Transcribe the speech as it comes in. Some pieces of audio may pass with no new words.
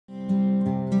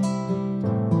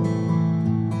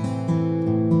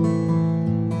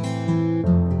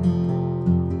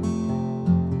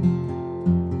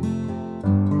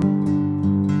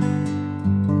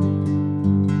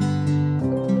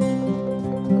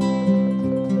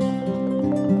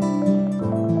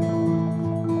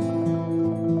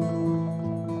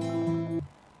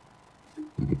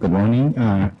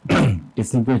morning,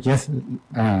 distinguished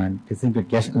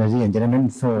guests, ladies and gentlemen.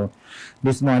 So,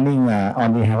 this morning,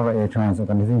 on behalf of ATRANS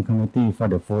Organizing Committee for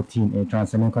the 14th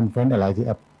ATRANS Annual Conference, I'd like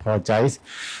to apologize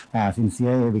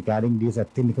sincerely regarding this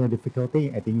technical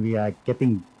difficulty. I think we are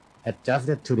getting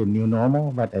adjusted to the new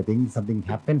normal, but I think something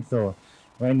happened. So,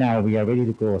 right now we are ready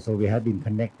to go. So, we have been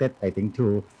connected, I think,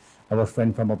 to our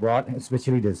friend from abroad,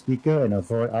 especially the speaker and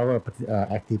also our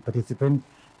active participant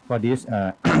for this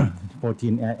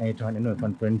 14th ATRANS Annual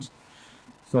Conference.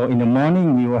 So in the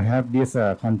morning, we will have this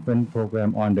conference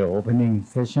program on the opening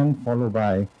session, followed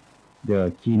by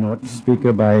the keynote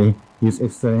speaker by His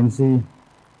Excellency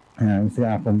Mr.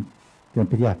 Arkhom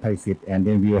Termpittayapaisith, and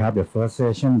then we will have the first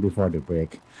session before the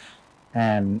break.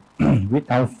 And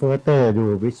without further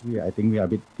ado, I think we are a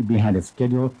bit behind the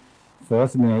schedule.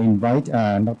 First, may I invite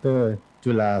Dr.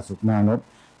 Chula Sukmanop,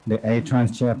 the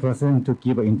ATRANS Chairperson, to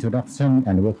give an introduction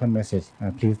and welcome message.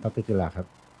 Please, Dr. Chula.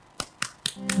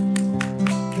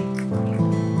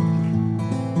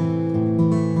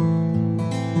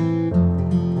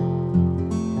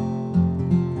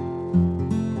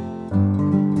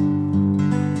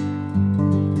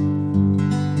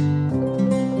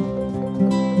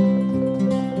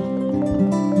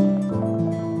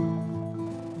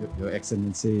 Your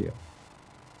Excellency,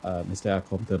 Mr.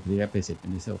 Arkhom Termpittayapaisith,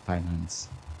 Minister of Finance,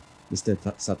 Mr.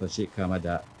 Satoshi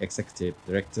Kamada, Executive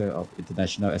Director of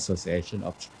International Association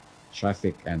of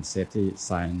Traffic and Safety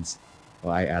Science,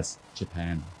 or IATSS,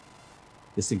 Japan,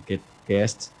 distinguished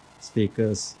guests,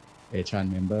 speakers,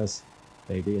 ATRANS members,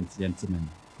 ladies and gentlemen,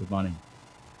 good morning.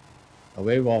 A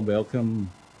very warm welcome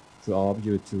to all of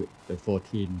you to the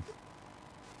 14th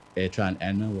ATRANS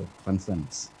Annual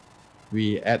Conference.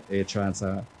 We at ATRANS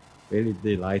are really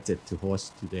delighted to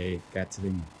host today's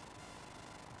gathering.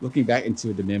 Looking back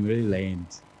into the memory lane,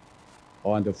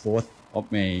 on the 4th of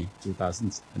May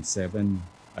 2007,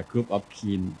 a group of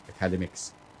keen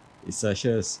academics,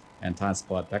 researchers, and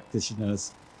transport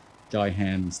practitioners joined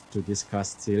hands to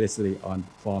discuss seriously on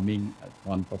forming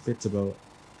non-profitable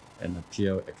and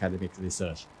pure academic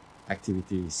research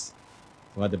activities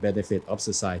for the benefit of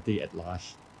society at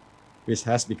large, which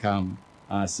has become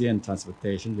ASEAN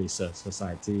Transportation Research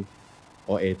Society,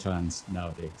 or ATRANS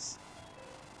nowadays.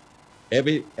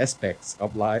 Every aspect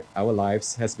of our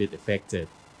lives has been affected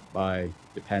by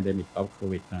the pandemic of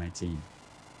COVID-19,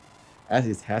 as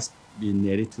it has been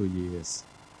nearly 2 years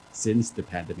since the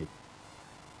pandemic.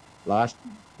 Large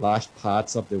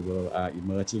parts of the world are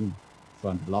emerging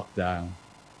from the lockdown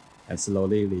and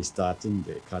slowly restarting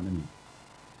the economy.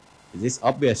 It is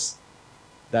obvious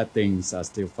that things are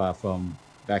still far from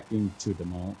back into the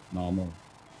normal.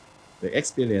 The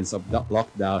experience of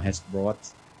lockdown has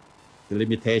brought the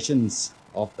limitations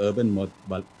of urban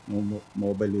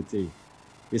mobility,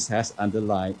 which has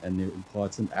underlined a new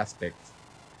important aspect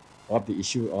of the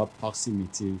issue of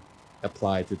proximity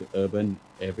applied to the urban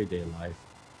everyday life.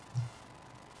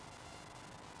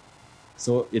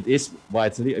 So it is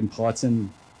vitally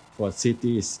important for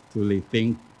cities to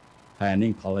rethink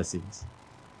planning policies,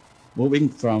 moving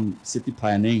from city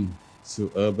planning to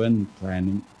urban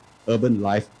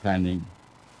life planning,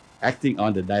 acting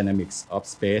on the dynamics of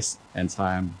space and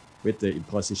time with the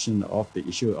imposition of the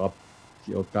issue of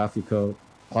geographical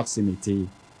proximity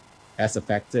as a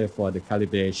factor for the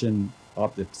calibration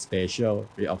of the spatial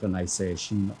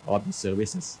reorganization of the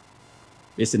services,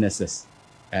 businesses,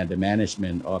 and the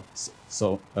management of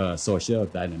social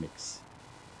dynamics.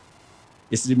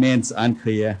 It remains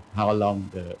unclear how long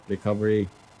the recovery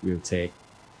will take,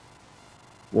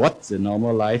 what the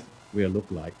normal life will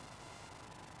look like,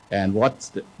 and what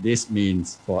this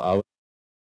means for our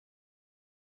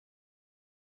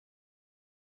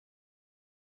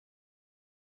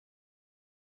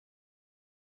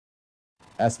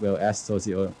as well as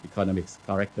socio-economic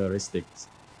characteristics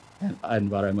and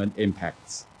environment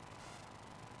impacts,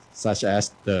 such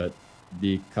as the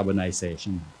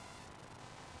decarbonization.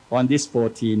 On these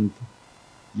 14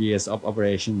 years of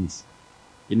operations,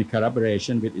 in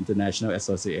collaboration with International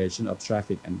Association of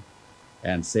Traffic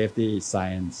and Safety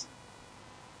Science,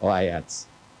 or IATSS,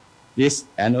 this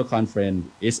annual conference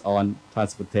is on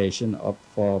transportation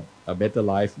for a better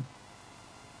life,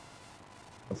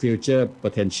 a future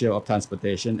potential of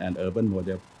transportation and urban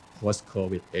model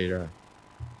post-COVID era.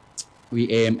 We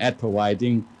aim at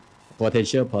providing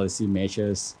potential policy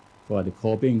measures for the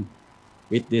coping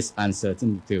with this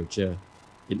uncertain future.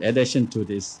 In addition to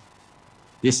this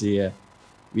year,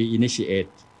 we initiate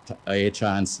a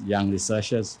ATRANS Young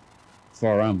Researchers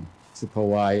Forum to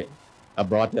provide a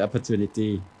broader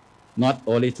opportunity not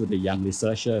only to the young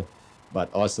researcher,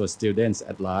 but also students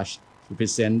at large to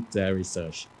present their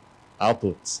research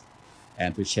outputs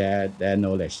and to share their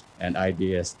knowledge and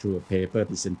ideas through paper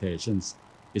presentations.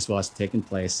 This was taking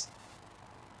place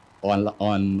on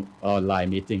online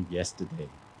meeting yesterday.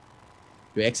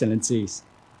 Your Excellencies,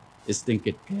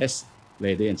 distinguished guests,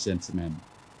 ladies and gentlemen,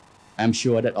 I'm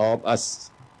sure that all of us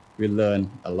will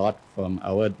learn a lot from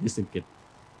our distinguished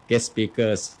guest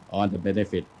speakers on the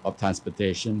benefit of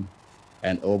transportation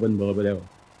and urban mobile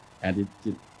and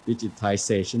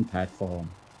digitization platform,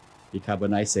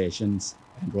 decarbonization,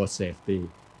 and road safety.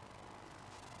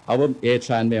 Our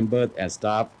ATRANS members and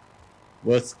staff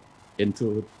worked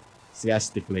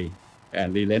enthusiastically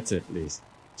and relentlessly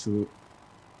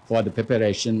for the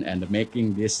preparation and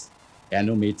making this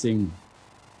annual meeting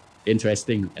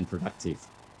interesting and productive.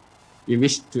 We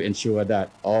wish to ensure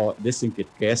that all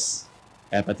distinguished guests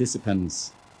and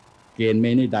participants gain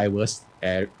many diverse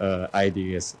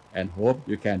ideas and hope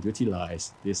you can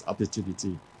utilize this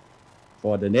opportunity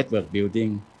for the network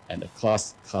building and the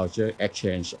cross-culture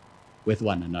exchange with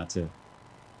one another.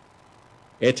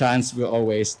 ATRANS will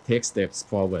always take steps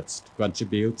forward to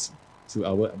contribute to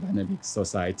our dynamic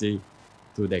society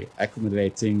through the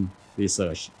accumulating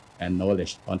research and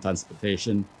knowledge on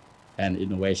transportation and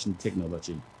innovation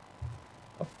technology.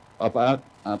 Apart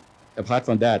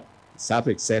from that,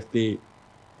 public safety,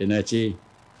 energy,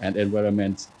 and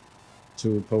environment,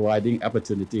 to providing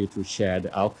opportunity to share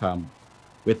the outcome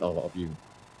with all of you.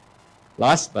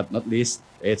 Last but not least,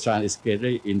 ATRANS is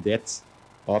greatly in debt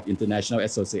of International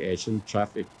Association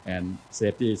Traffic and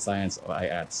Safety Science, or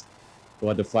IATSS,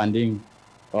 for the funding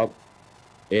of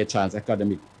ATRANS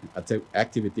academic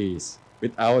activities.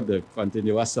 Without the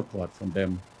continuous support from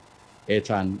them,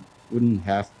 ATRANS wouldn't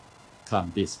have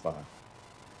come this far.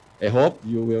 I hope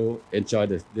you will enjoy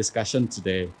the discussion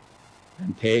today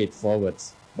and pay it forward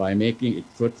by making it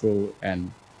fruitful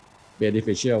and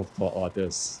beneficial for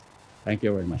others. Thank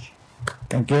you very much.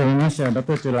 Thank you very much,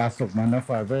 Dr. Chula Sukmanop,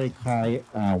 for a very kind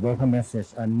welcome message.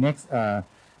 Next, I'd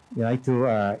like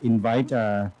to invite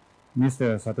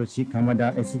Mr. Satoshi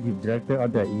Kamada, Executive Director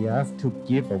of the IATSS, to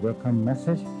give a welcome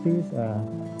message, please.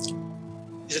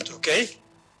 Is it okay?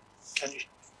 Can you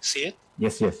see it?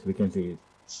 Yes, we can see it.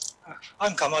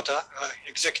 I'm Kamada,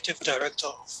 Executive Director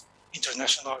of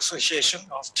International Association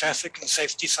of Traffic and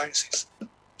Safety Sciences,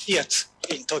 IATSS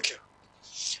in Tokyo.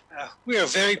 We are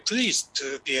very pleased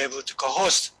to be able to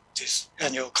co-host this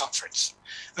annual conference.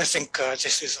 I think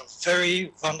this is a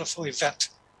very wonderful event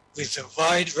with a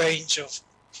wide range of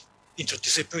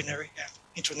interdisciplinary and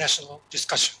international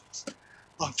discussions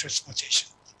on transportation.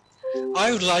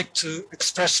 I would like to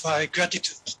express my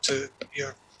gratitude to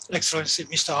Your Excellency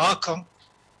Mr. Arkhom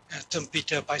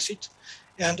Termpittayapaisith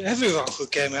and everyone who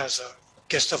came as a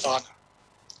guest of honor.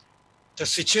 The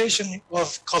situation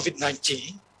of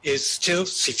COVID-19 is still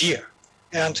severe,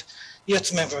 and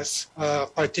IATSS members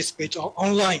participate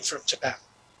online from Japan.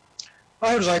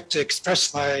 I would like to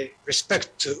express my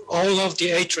respect to all of the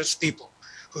ATRANS people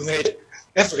who made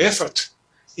every effort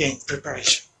in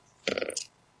preparation.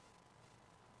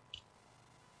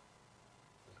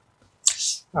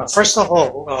 First of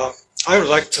all, I would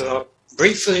like to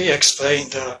briefly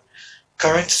explain the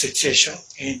current situation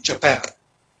in Japan.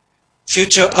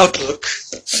 Future outlook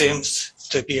seems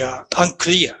to be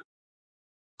unclear,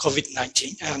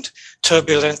 COVID-19 and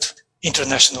turbulent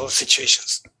international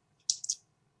situations.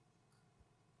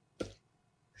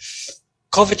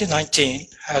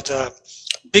 COVID-19 had a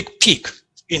big peak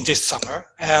in this summer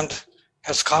and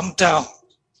has come down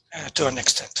to an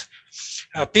extent.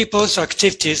 People's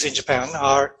activities in Japan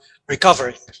are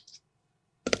recovering.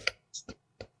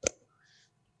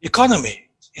 Economy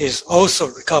is also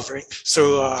recovering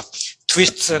through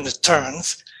twists and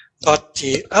turns, but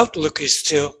the outlook is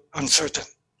still uncertain.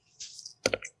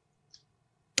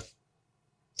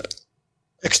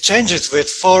 Exchanges with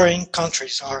foreign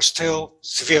countries are still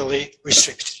severely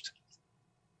restricted.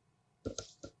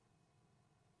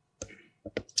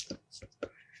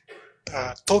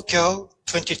 Tokyo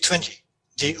 2020,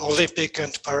 the Olympic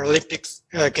and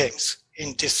Paralympic Games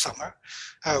in this summer,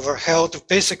 were held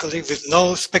basically with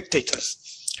no spectators.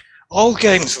 All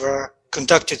games were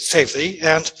conducted safely,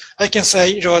 and I can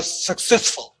say it was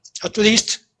successful, at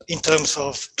least in terms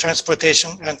of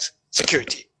transportation and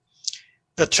security.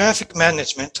 The traffic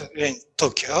management in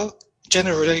Tokyo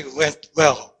generally went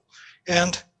well,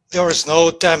 and there was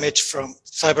no damage from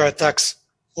cyber attacks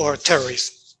or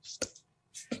terrorism.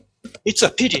 It's a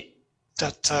pity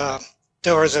that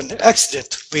there was an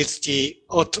accident with the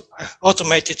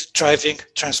automated driving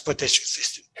transportation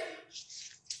system.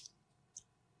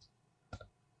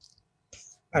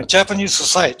 Japanese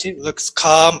society looks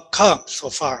calm so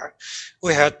far.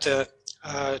 We had the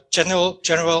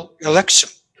general election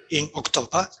in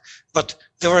October, but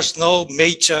there was no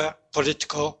major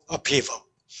political upheaval.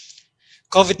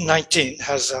 COVID-19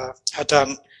 has had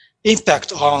an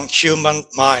impact on human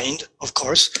mind, of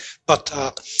course, but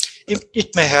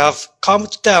it may have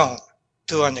calmed down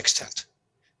to an extent.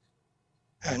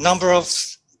 Number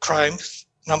of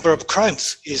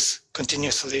crimes is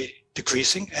continuously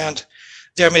decreasing, and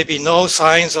there may be no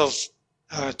signs of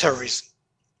terrorism.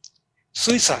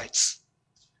 Suicides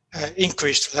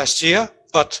increased last year,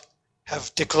 but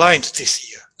have declined this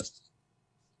year.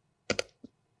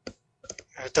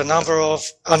 The number of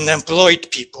unemployed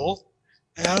people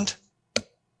and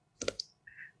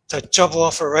the job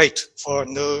offer rate for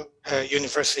new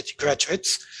university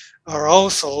graduates are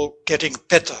also getting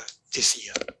better this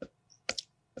year.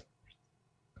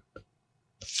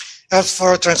 As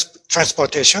for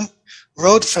transportation,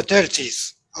 road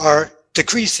fatalities are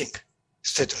decreasing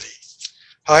steadily.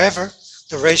 However,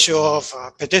 the ratio of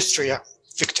pedestrian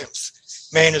victims,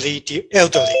 mainly the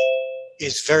elderly,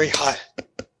 is very high.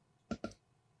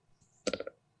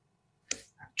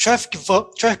 Traffic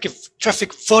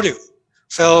volume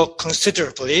fell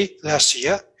considerably last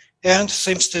year and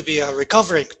seems to be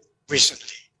recovering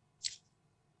recently.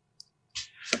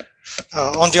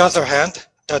 On the other hand,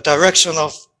 the direction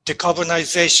of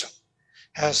decarbonization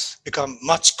has become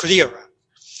much clearer.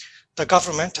 The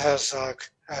government has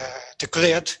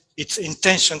declared its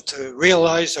intention to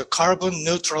realize a carbon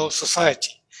neutral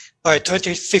society by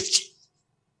 2050.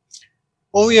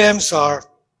 OEMs are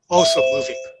also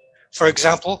moving. For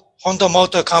example, Honda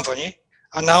Motor Company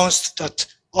announced that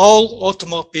all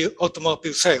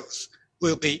automobile sales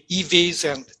will be EVs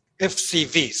and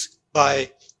FCVs by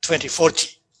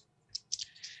 2040.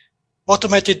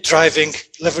 Automated driving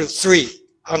level 3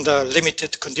 under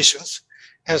limited conditions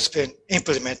has been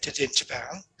implemented in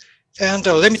Japan, and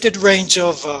a limited range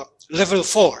of level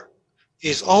 4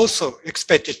 is also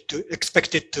expected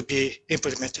to be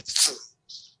implemented soon.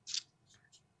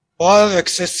 While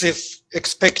excessive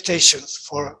expectations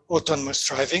for autonomous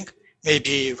driving may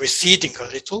be receding a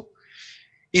little,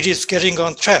 it is getting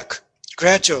on track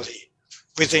gradually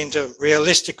within the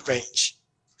realistic range.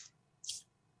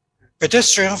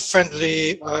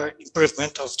 Pedestrian-friendly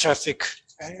improvement of traffic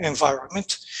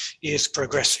environment is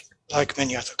progressing, like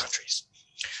many other countries.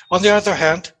 On the other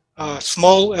hand,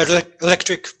 small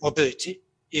electric mobility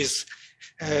is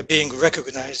being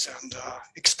recognized and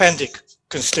expanding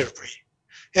considerably,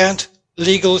 and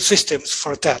legal systems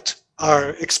for that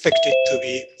are expected to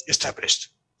be established.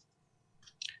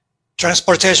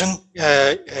 Transportation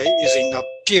is in a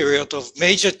period of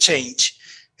major change,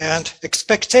 and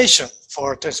expectation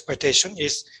for transportation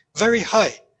is very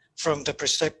high from the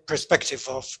perspective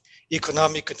of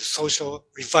economic and social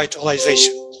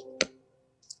revitalization.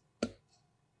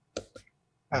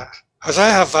 As I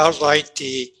have outlined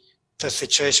the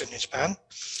situation in Japan,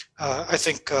 I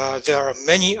think there are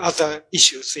many other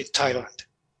issues in Thailand.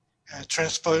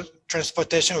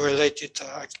 Transportation-related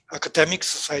academic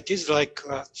societies like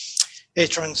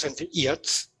ATRANS and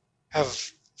IATSS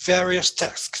have various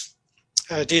tasks.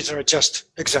 These are just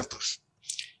examples.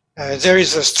 There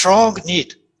is a strong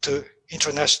need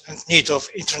of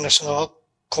international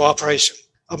cooperation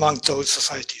among those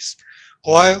societies,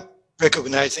 while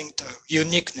recognizing the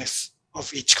uniqueness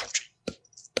of each country.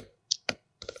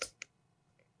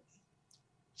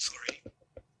 Sorry.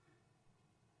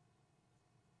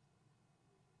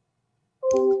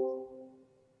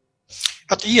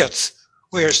 At IATSS,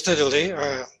 we are steadily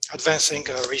advancing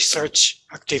research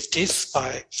activities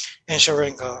by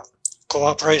ensuring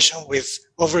cooperation with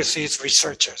overseas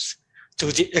researchers to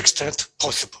the extent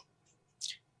possible.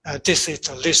 This is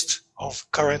a list of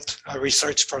current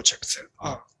research projects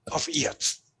of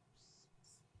IATSS.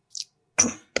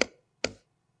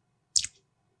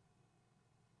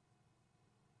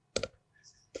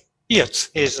 IATSS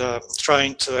is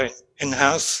trying to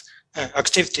enhance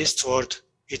activities toward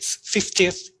its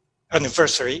 50th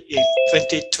anniversary in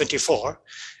 2024,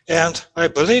 and I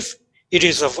believe it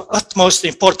is of utmost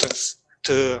importance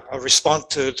to respond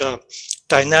to the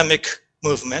dynamic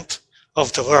movement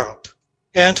of the world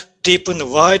and deepen a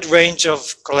wide range of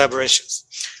collaborations.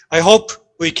 I hope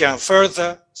we can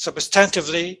further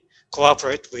substantively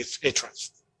cooperate with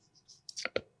ATRANS.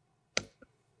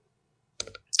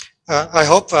 I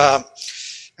hope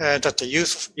that the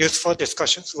useful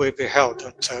discussions will be held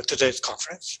at today's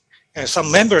conference, and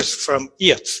some members from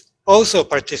IATSS also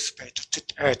participate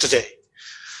today.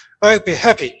 I would be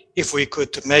happy if we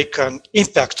could make an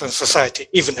impact on society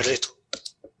even a little.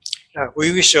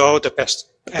 We wish you all the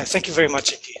best. Thank you very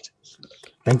much indeed.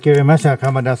 Thank you very much,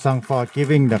 Kamada-san, for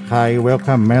giving the kind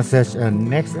welcome message. And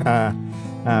next,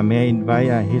 May I invite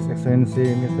His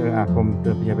Excellency Mr. Arkhom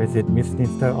Termpittayapaisith,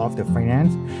 Minister of the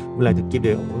Finance, would like to give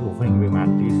the opening remark,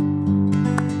 please.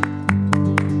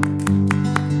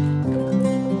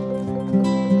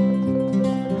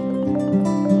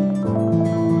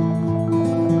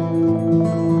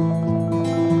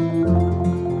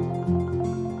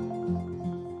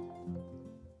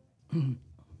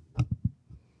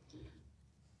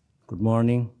 Good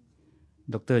morning,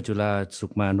 Dr. Chula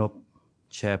Sukmanop,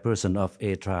 Chairperson of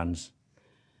ATRANS,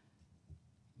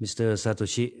 Mr.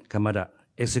 Satoshi Kamada,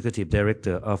 Executive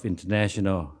Director of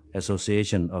International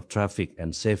Association of Traffic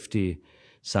and Safety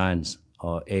Science,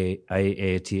 or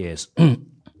IATSS,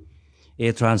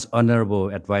 ATRANS Honorable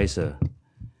Advisor,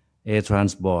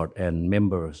 ATRANS Board and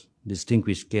members,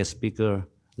 distinguished guest speaker,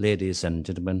 ladies and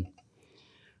gentlemen.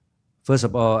 First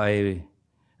of all, a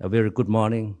very good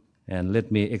morning, and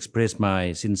let me express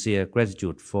my sincere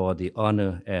gratitude for the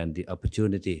honor and the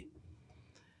opportunity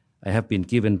I have been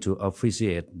given to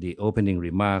officiate the opening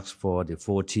remarks for the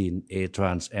 14th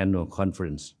ATRANS Annual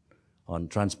Conference on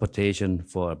Transportation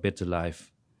for a Better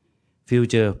Life,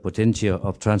 Future Potential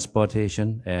of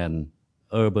Transportation and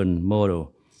Urban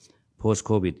Model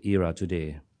Post-COVID Era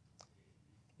today.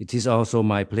 It is also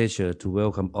my pleasure to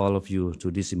welcome all of you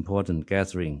to this important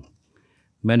gathering.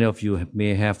 Many of you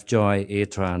may have joined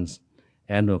ATRANS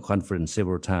annual conference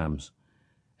several times,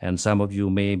 and some of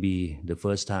you may be the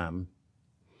first time.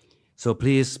 So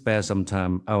please spare some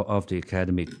time out of the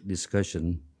academic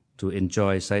discussion to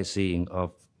enjoy sightseeing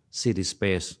of city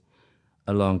space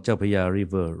along Chao Phraya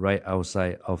River right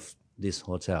outside of this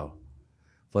hotel.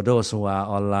 For those who are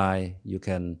online, you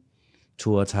can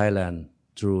tour Thailand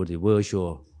through the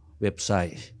virtual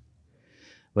website.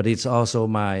 But it's also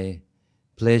my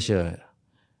pleasure,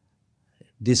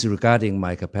 disregarding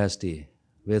my capacity,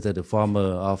 whether the former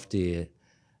of the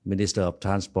Minister of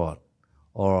Transport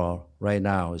or right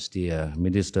now is the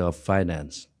Minister of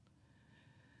Finance.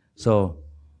 So,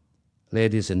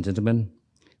 ladies and gentlemen,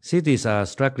 cities are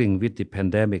struggling with the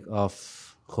pandemic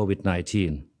of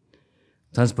COVID-19.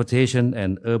 Transportation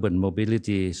and urban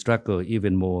mobility struggle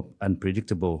even more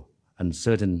unpredictable,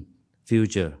 uncertain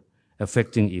future,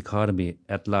 affecting economy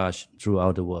at large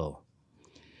throughout the world.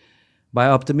 By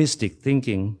optimistic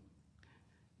thinking,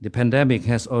 the pandemic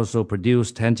has also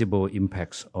produced tangible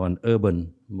impacts on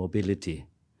urban mobility,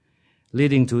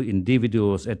 leading to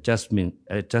individuals' adjustment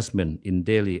in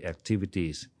daily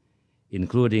activities,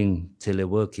 including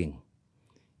teleworking,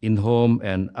 in-home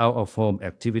and out-of-home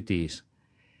activities,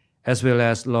 as well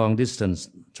as long-distance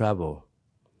travel.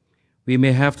 We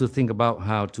may have to think about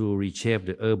how to reshape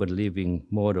the urban living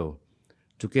model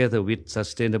together with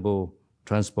sustainable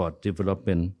transport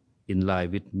development in line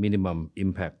with minimum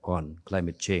impact on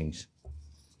climate change.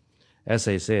 As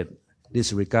I said,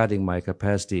 disregarding my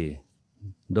capacity,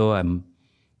 though I'm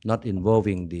not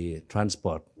involving the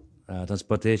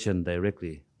transportation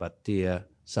directly, but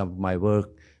some of my work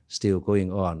still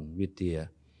going on with the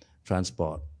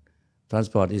transport.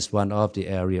 Transport is one of the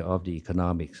area of the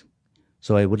economics.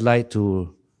 So I would like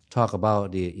to talk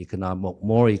about the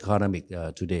more economic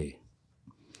today.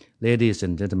 Ladies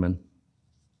and gentlemen,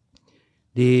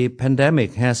 the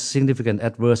pandemic has significant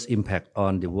adverse impact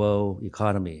on the world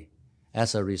economy.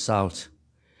 As a result,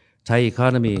 Thai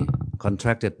economy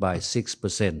contracted by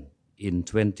 6% in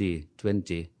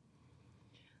 2020,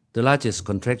 the largest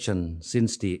contraction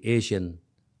since the Asian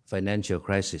financial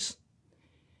crisis.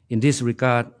 In this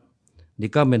regard, the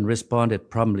government responded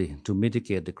promptly to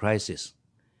mitigate the crisis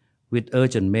with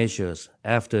urgent measures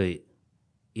after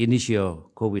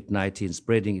initial COVID-19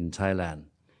 spreading in Thailand,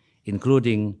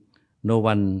 including No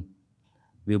One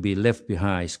Will Be Left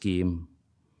Behind scheme,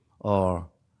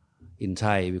 or in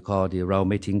Thai we call the Rao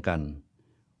Mai Ting Kan,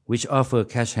 which offer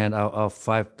cash handout of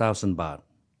 5,000 baht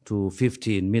to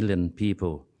 15 million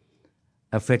people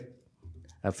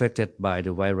affected by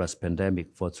the virus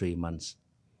pandemic for 3 months.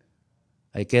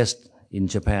 I guess in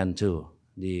Japan too,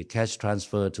 the cash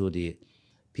transfer to the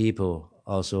people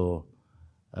also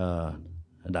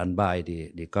done by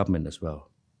the government as well.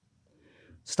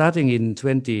 Starting in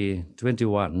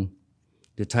 2021,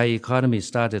 the Thai economy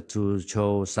started to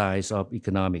show signs of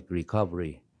economic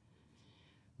recovery.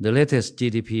 The latest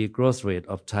GDP growth rate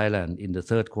of Thailand in the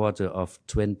third quarter of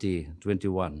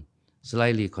 2021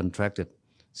 slightly contracted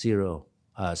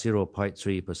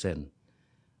 0.3%,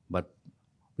 but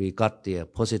we got the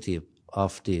positive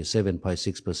of the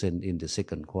 7.6% in the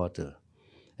second quarter.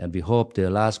 And we hope the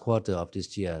last quarter of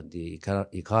this year, the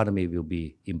economy will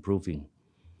be improving.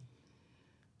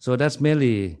 So that's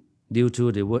mainly due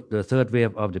to the third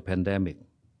wave of the pandemic.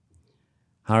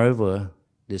 However,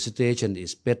 the situation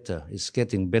is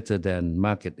getting better than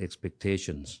market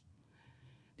expectations.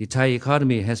 The Thai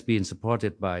economy has been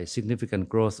supported by significant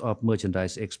growth of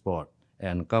merchandise export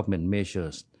and government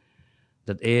measures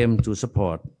that aim to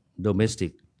support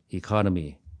domestic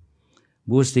economy,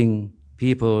 boosting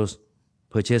people's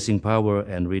purchasing power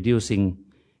and reducing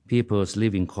people's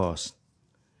living costs.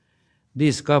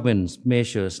 These government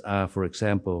measures are, for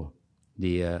example,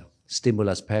 the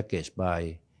stimulus package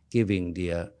by giving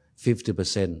the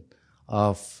 50%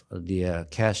 of the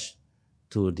cash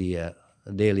to the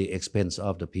daily expense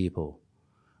of the people.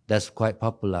 That's quite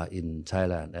popular in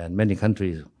Thailand, and many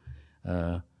countries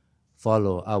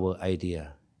follow our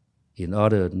idea. In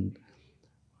order,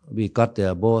 we got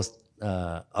both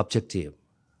objective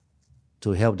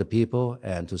to help the people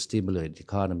and to stimulate the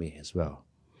economy as well.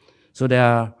 So there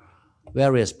are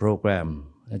various programs,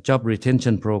 a job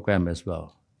retention program as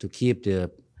well, to keep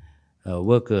the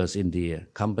workers in the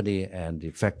company and the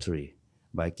factory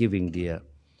by giving the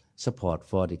support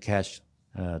for the cash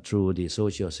through the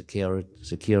social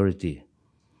security.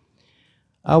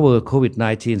 Our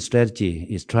COVID-19 strategy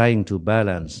is trying to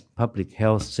balance public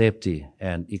health safety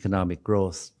and economic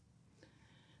growth.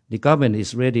 The government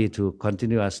is ready to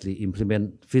continuously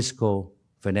implement fiscal,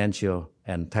 financial,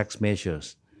 and tax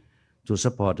measures to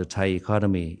support the Thai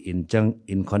economy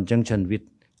in conjunction with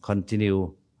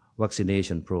continued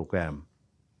vaccination program.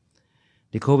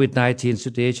 The COVID-19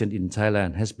 situation in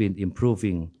Thailand has been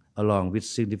improving along with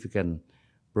significant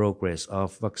progress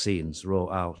of vaccines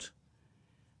rollout.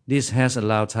 This has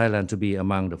allowed Thailand to be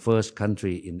among the first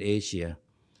country in Asia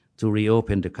to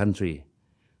reopen the country,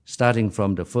 starting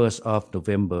from the 1st of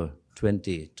November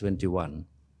 2021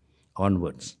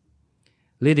 onwards,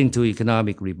 leading to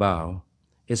economic rebound,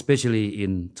 especially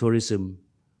in tourism,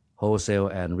 wholesale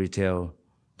and retail,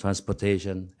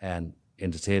 transportation, and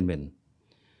entertainment.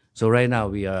 So right now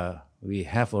we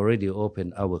have already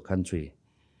opened our country,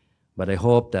 but I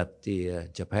hope that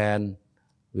Japan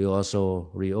will also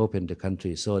reopen the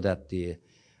country so that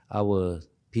our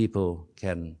people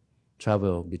can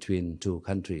travel between two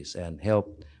countries and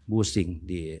help boosting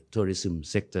the tourism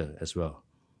sector as well.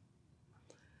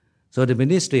 So the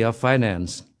Ministry of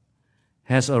Finance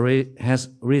has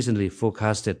recently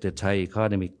forecasted the Thai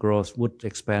economic growth would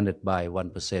expand by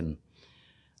 1%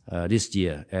 this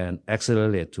year and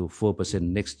accelerate to 4%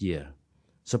 next year,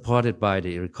 supported by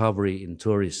the recovery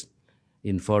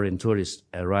in foreign tourist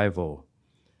arrival.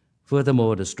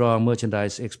 Furthermore, the strong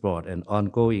merchandise export and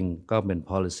ongoing government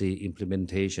policy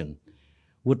implementation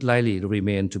would likely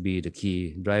remain to be the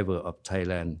key driver of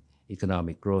Thailand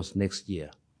economic growth next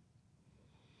year.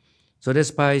 So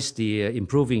despite the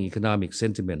improving economic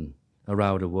sentiment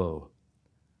around the world,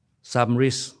 some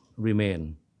risks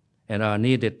remain and are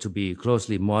needed to be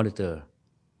closely monitored.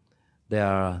 There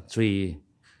are three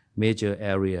major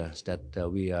areas that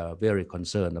we are very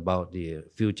concerned about the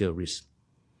future risks.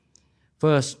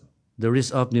 First, the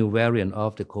risk of new variant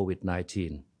of the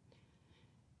COVID-19.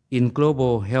 In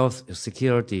Global Health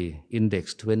Security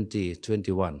Index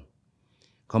 2021,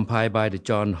 compiled by the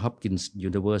Johns Hopkins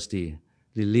University,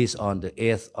 released on the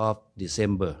 8th of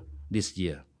December this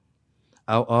year,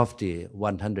 out of the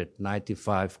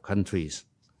 195 countries,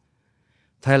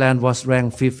 Thailand was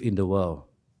ranked 5th in the world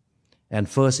and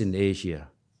 1st in Asia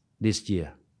this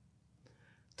year.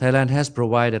 Thailand has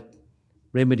provided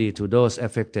remedy to those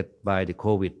affected by the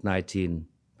COVID-19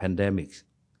 pandemic,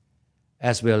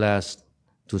 as well as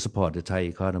to support the Thai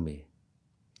economy.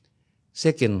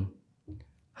 Second,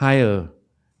 higher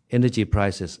energy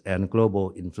prices and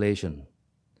global inflation.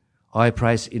 Oil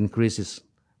price increases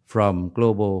from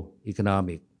global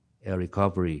economic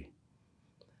recovery.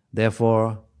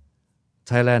 Therefore,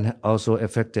 Thailand also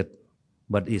affected,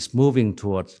 but is moving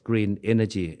towards green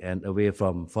energy and away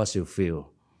from fossil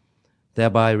fuel,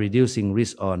 thereby reducing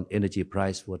risk on energy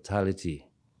price volatility.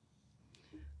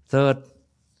 Third,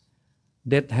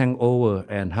 debt hangover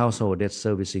and household debt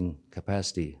servicing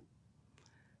capacity.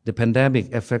 The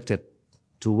pandemic affected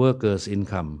to workers'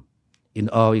 income in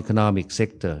all economic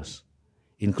sectors,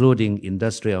 including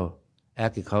industrial,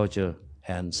 agriculture,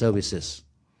 and services.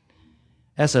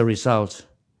 As a result,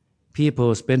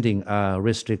 people's spending are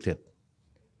restricted.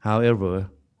 However,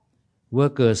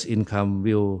 workers' income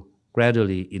will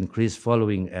gradually increase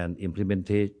following an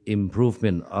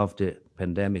improvement of the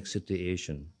pandemic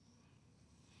situation.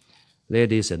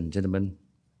 Ladies and gentlemen,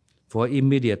 for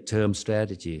immediate term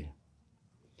strategy,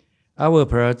 our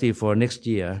priority for next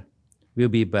year will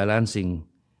be balancing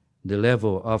the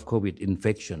level of COVID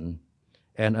infection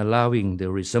and allowing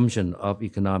the resumption of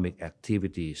economic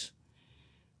activities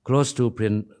close to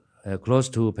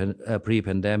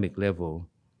pre-pandemic level.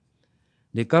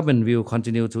 The government will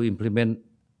continue to implement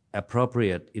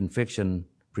appropriate infection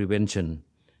prevention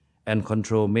and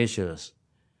control measures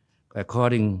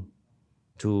according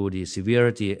to the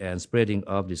severity and spreading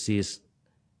of disease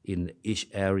in each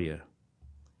area.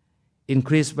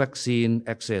 Increase vaccine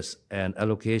access and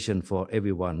allocation for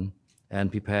everyone, and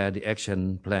prepare the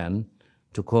action plan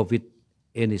to cope with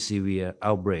any severe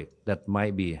outbreak that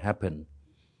might be happen.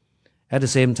 At the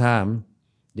same time,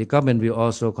 the government will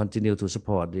also continue to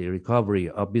support the recovery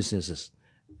of businesses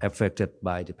affected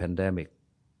by the pandemic.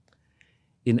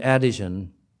 In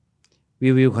addition,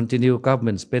 we will continue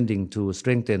government spending to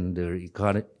strengthen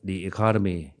the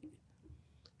economy.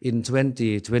 In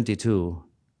 2022,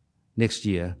 next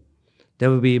year, there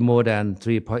will be more than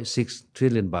 3.6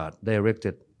 trillion baht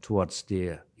directed towards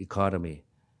the economy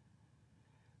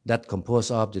that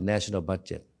compose of the national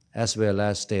budget, as well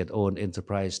as state-owned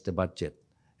enterprise the budget,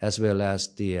 as well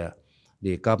as the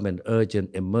government urgent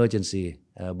emergency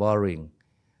borrowing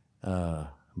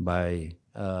by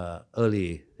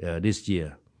early this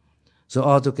year. So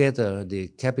altogether, the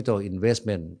capital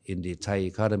investment in the Thai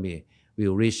economy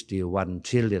will reach the 1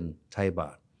 trillion Thai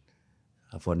baht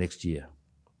for next year.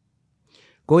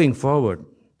 Going forward,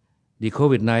 the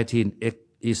COVID-19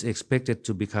 is expected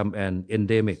to become an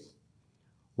endemic.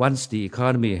 Once the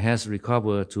economy has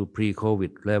recovered to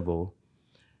pre-COVID level,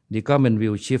 the government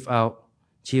will shift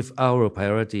our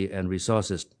priority and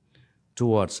resources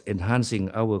towards enhancing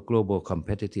our global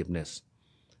competitiveness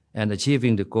and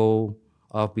achieving the goal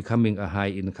of becoming a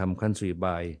high-income country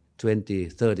by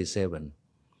 2037,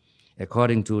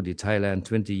 according to the Thailand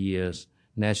 20 years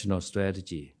national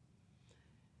strategy.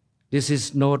 This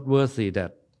is noteworthy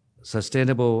that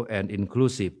sustainable and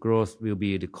inclusive growth will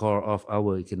be the core of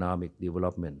our economic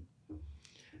development.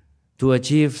 To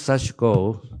achieve such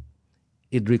goals,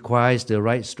 it requires the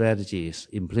right strategies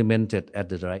implemented at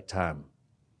the right time.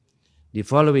 The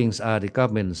following are the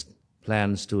government's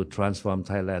plans to transform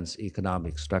Thailand's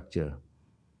economic structure.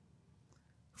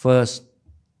 First,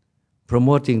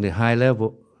 promoting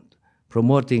high-value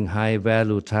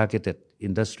targeted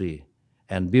industry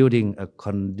and building a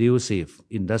conducive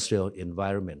industrial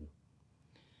environment.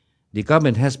 The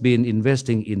government has been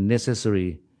investing in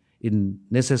necessary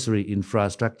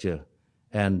infrastructure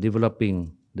and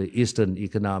developing the Eastern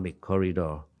Economic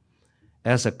Corridor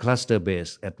as a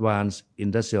cluster-based advanced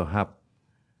industrial hub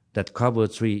that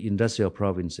covers 3 industrial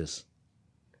provinces,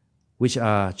 which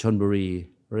are Chonburi,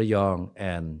 Rayong,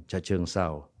 and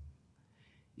Chachoengsao.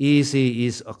 EEC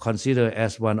is considered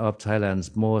as one of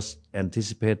Thailand's most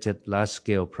anticipated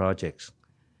large-scale projects.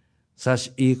 Such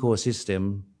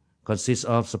ecosystem consists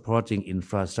of supporting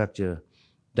infrastructure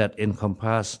that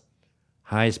encompass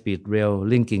high-speed rail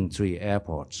linking 3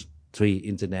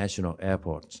 international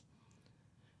airports,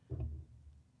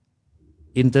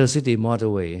 intercity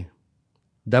motorway,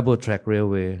 double-track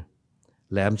railway,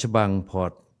 Lam Chabang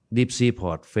Port, Deep Sea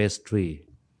Port Phase 3,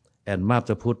 and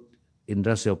Maptaput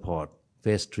Industrial Port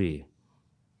Phase 3.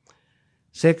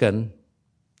 Second,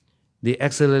 the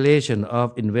acceleration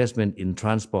of investment in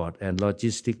transport and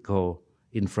logistical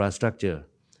infrastructure,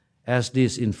 as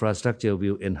this infrastructure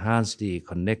will enhance the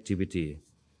connectivity,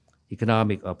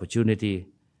 economic opportunity,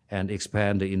 and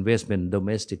expand the investment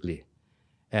domestically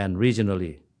and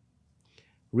regionally.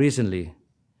 Recently,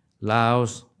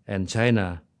 Laos and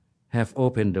China have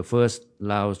opened the first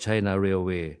Laos-China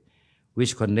Railway,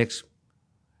 which connects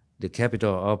the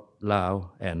capital of Laos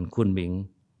and Kunming.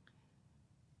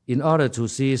 In order to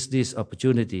seize this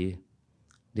opportunity,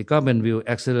 the government will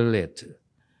accelerate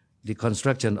the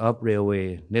construction of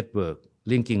railway network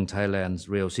linking Thailand's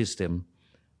rail system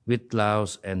with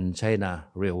Laos and China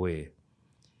Railway.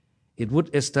 It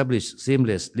would establish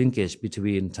seamless linkage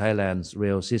between Thailand's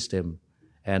rail system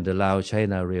and the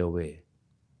Laos-China Railway.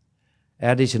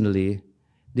 Additionally,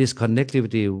 this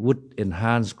connectivity would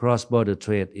enhance cross-border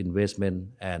trade, investment,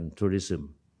 and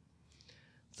tourism.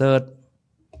 Third,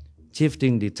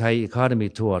 shifting the Thai economy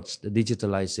towards the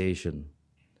digitalization.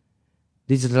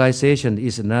 Digitalization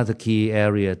is another key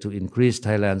area to increase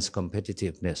Thailand's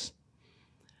competitiveness.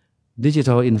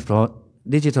 Digital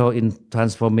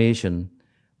transformation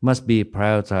must be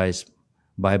prioritized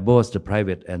by both the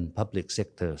private and public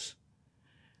sectors.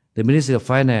 The Ministry of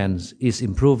Finance is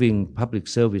improving public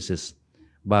services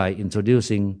by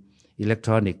introducing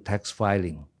electronic tax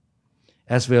filing,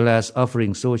 as well as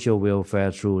offering social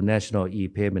welfare through national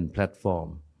e-payment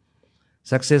platform.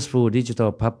 Successful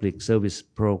digital public service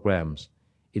programs,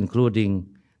 including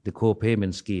the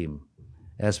co-payment scheme,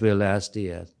 as well as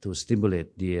to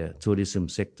stimulate the tourism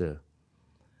sector.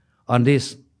 On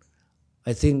this,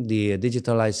 I think the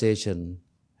digitalization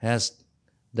has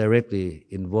directly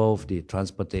involved the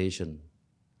transportation.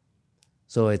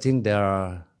 So I think there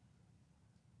are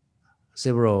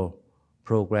several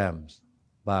programs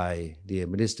by the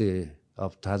Ministry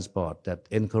of transport that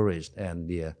encouraged and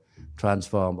the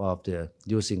transform of the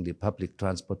using the public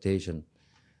transportation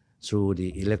through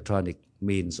the electronic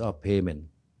means of payment.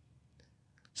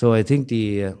 So I think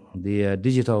the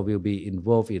digital will be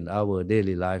involved in our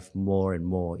daily life more and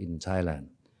more in Thailand,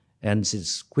 and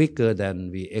it's quicker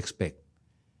than we expect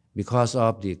because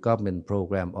of the government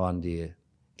program on the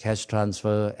cash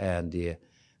transfer and the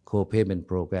co-payment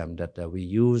program that we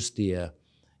use the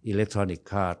electronic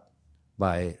card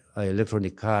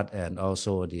and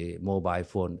also the mobile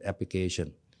phone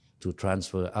application to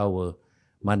transfer our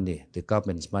money, the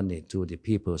government's money, to the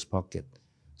people's pocket.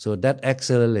 So that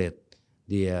accelerates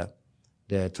the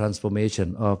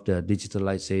transformation of the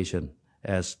digitalization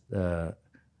as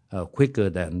quicker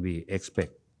than we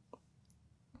expect.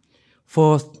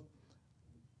 Fourth,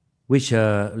 which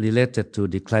are related to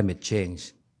the climate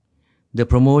change, the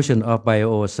promotion of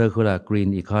bio-circular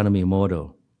green economy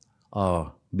model,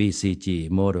 or BCG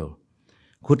model,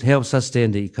 could help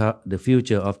sustain the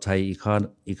future of Thai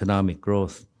economic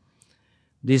growth.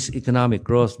 This economic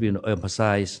growth will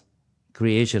emphasize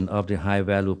creation of the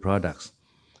high-value products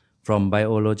from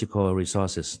biological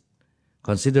resources,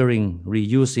 considering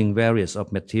reusing various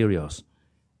of materials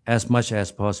as much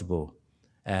as possible,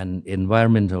 and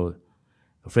environmental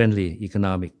friendly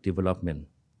economic development.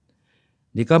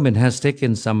 The government has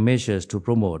taken some measures to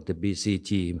promote the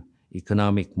BCG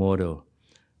economic model,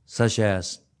 such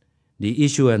as the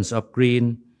issuance of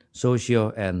green,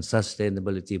 social, and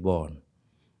sustainability bond,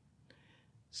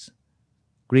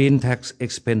 green tax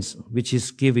expense, which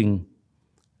is giving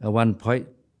a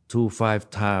 1.25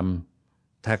 times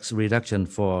tax reduction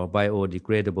for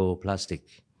biodegradable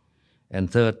plastic,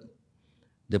 and third,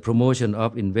 the promotion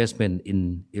of investment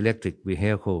in electric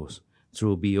vehicles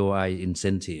through BOI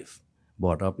incentive,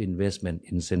 Board of Investment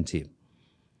Incentive.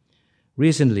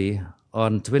 Recently,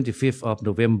 on 25th of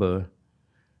November,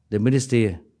 the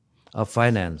Ministry of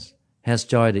Finance has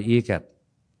joined the EGAT,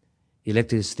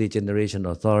 Electricity Generation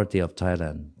Authority of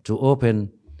Thailand, to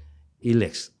open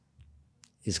ELEX.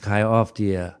 It's kind of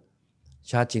the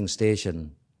charging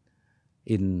station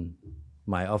in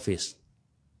my office,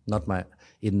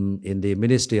 in the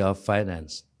Ministry of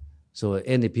Finance. So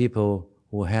any people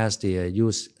who has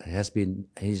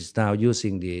is now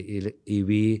using the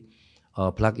EV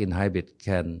or plug-in hybrid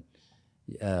can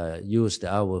use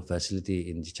our facility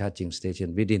in the charging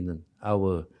station within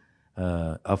our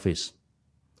office.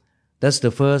 That's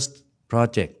the first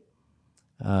project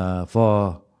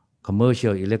for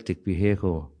commercial electric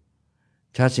vehicle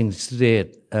charging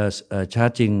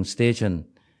station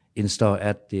installed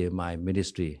at my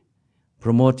ministry,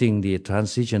 promoting the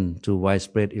transition to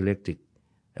widespread electric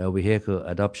vehicle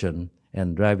adoption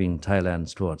and driving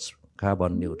Thailand towards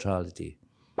carbon neutrality.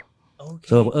 Okay.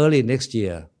 So early next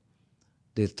year,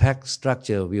 the tax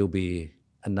structure will be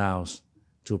announced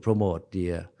to promote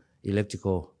the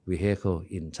electrical vehicle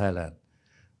in Thailand,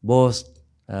 both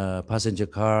passenger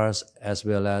cars as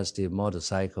well as the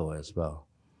motorcycle as well.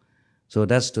 So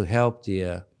that's to help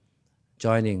the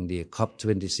joining the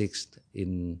COP26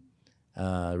 in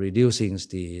reducing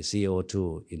the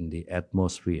CO2 in the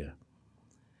atmosphere.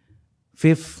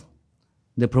 Fifth,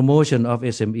 the promotion of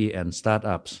SME and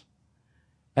startups,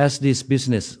 as this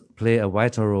business play a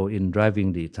vital role in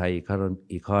driving the Thai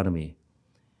economy.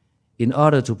 In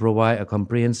order to provide a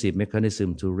comprehensive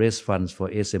mechanism to raise funds for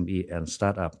SME and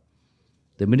startup,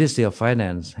 the Ministry of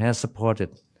Finance has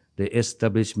supported the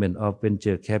establishment of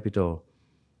venture capital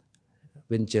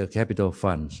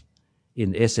funds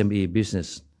in SME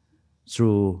business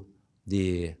through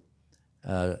the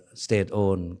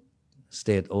state-owned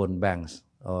banks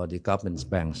or the government's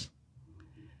banks.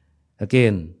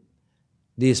 Again,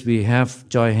 this we have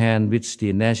joined hand with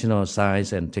the National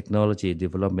Science and Technology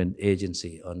Development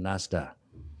Agency, or NASDA,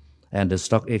 and the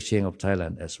Stock Exchange of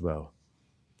Thailand as well.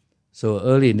 So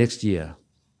early next year,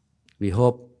 we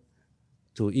hope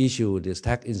to issue this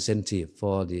tax incentive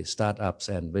for the startups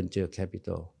and venture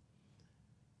capital,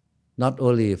 not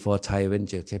only for Thai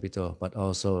venture capital, but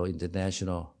also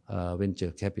international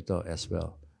venture capital as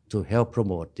well, to help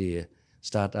promote the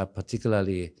startup,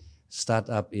 particularly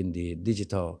startup in the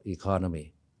digital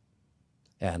economy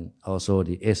and also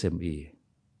the SME.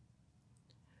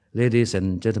 Ladies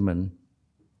and gentlemen,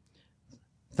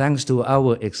 thanks to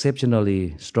our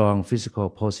exceptionally strong fiscal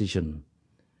position,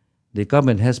 the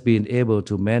government has been able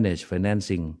to manage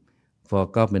financing for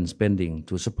government spending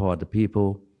to support the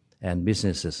people and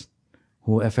businesses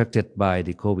who are affected by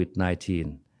the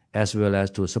COVID-19, as well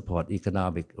as to support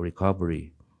economic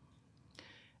recovery.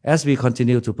 As we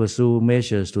continue to pursue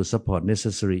measures to support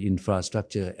necessary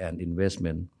infrastructure and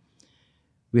investment,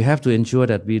 we have to ensure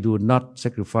that we do not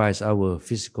sacrifice our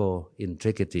fiscal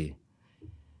integrity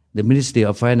The Ministry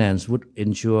of Finance would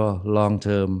ensure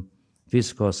long-term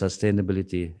fiscal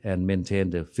sustainability and maintain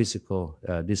the fiscal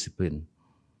discipline.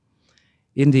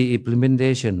 In the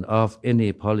implementation of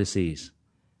any policies,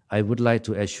 I would like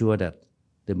to assure that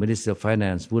the Ministry of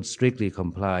Finance would strictly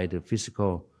comply the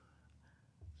fiscal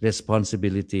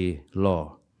responsibility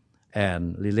law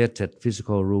and related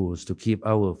fiscal rules to keep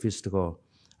our fiscal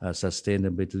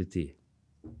sustainability.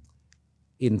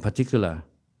 In particular,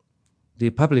 the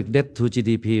public debt to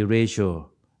GDP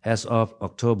ratio as of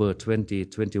October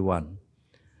 2021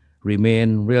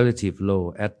 remained relatively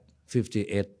low at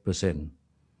 58%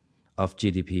 of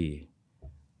GDP,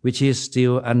 which is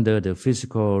still under the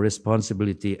Fiscal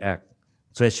Responsibility Act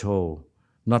threshold,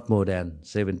 not more than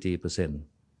 70%.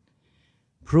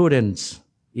 Prudence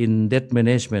in debt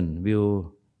management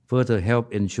will further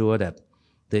help ensure that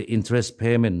the interest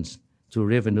payments to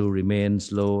revenue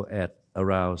remains low at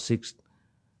around 6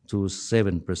 to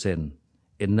 7%,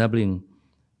 enabling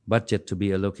budget to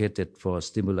be allocated for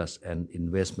stimulus and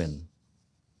investment.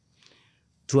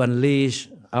 To unleash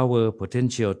our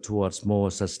potential towards more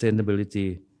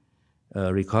sustainability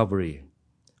recovery,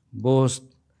 both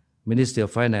Ministry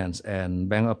of Finance and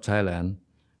Bank of Thailand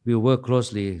will work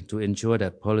closely to ensure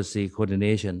that policy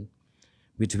coordination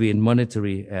between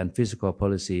monetary and fiscal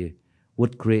policy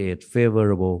would create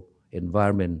favorable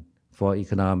environment for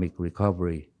economic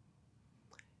recovery.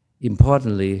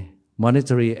 Importantly,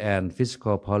 monetary and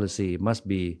fiscal policy must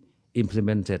be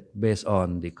implemented based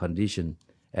on the condition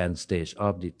and stage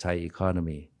of the Thai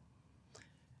economy.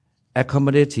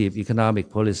 Accommodative economic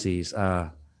policies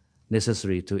are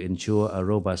necessary to ensure a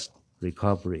robust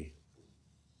recovery.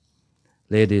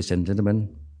 Ladies and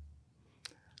gentlemen,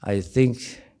 I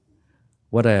think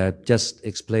what I have just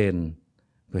explained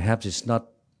perhaps is not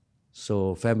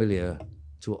so familiar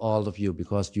to all of you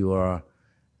because you are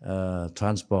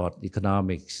transport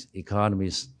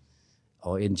economists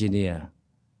or engineer.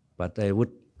 But I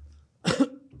would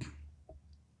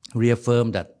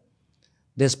reaffirm that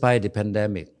despite the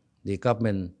pandemic, the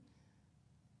government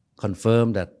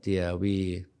confirmed that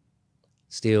we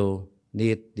still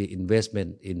need the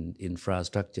investment in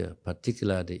infrastructure,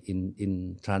 particularly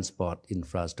in transport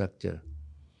infrastructure.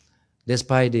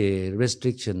 Despite the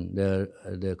restriction,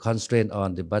 the constraint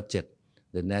on the budget,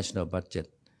 the national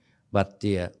budget, but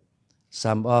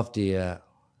some of the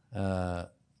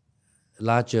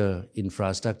larger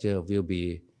infrastructure will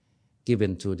be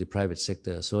given to the private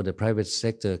sector, so the private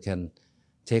sector can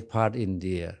take part in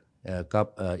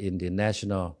the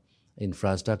national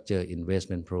infrastructure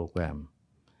investment program.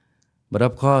 But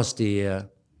of course,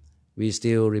 we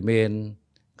still remain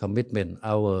commitment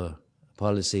our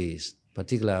policies,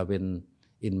 particularly when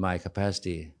in my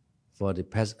capacity for the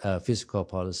fiscal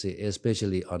policy,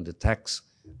 especially on the tax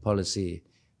policy,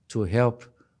 to help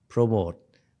promote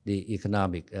the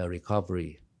economic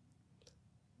recovery.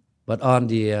 But on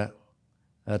the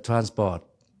transport,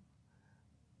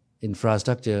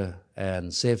 infrastructure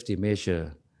and safety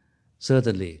measure,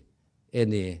 certainly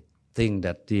anything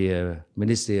that the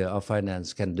Ministry of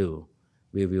Finance can do,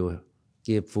 we will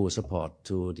give full support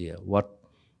to what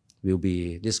will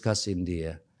be discussed in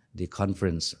the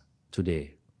conference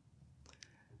today.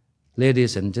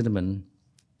 Ladies and gentlemen,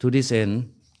 to this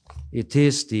end, it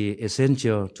is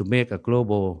essential to make a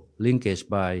global linkage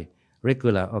by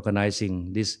regular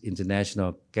organizing this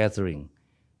international gathering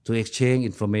to exchange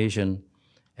information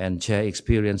and share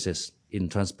experiences in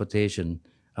transportation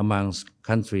amongst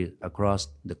countries across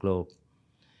the globe.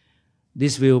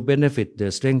 This will benefit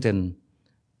strengthen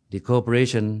the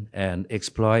cooperation and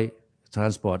exploit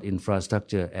transport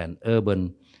infrastructure and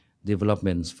urban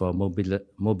developments for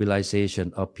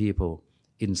mobilization of people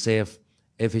in safe,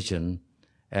 efficient,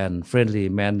 and friendly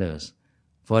manners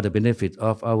for the benefit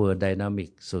of our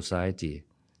dynamic society.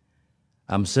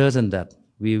 I'm certain that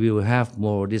we will have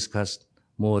more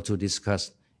to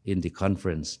discuss in the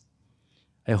conference.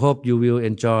 I hope you will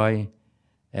enjoy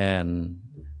the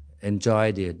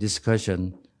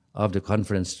discussion of the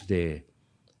conference today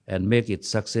and make it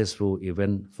successful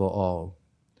event for all.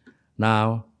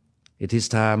 Now, it is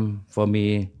time for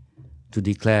me to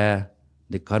declare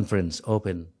the conference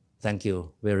open. Thank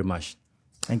you very much.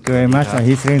 Thank you very much,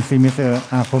 His Excellency Mr.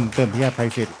 Arkhom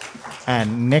Termpittayapaisith.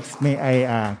 And next, may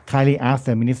I kindly ask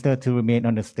the Minister to remain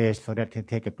on the stage so that he can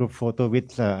take a group photo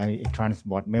with a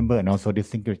transport member and also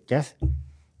distinguished guests.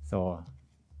 So,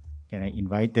 can I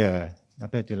invite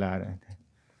Dr. Chula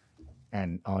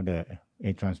and all the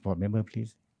transport member,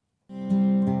 please?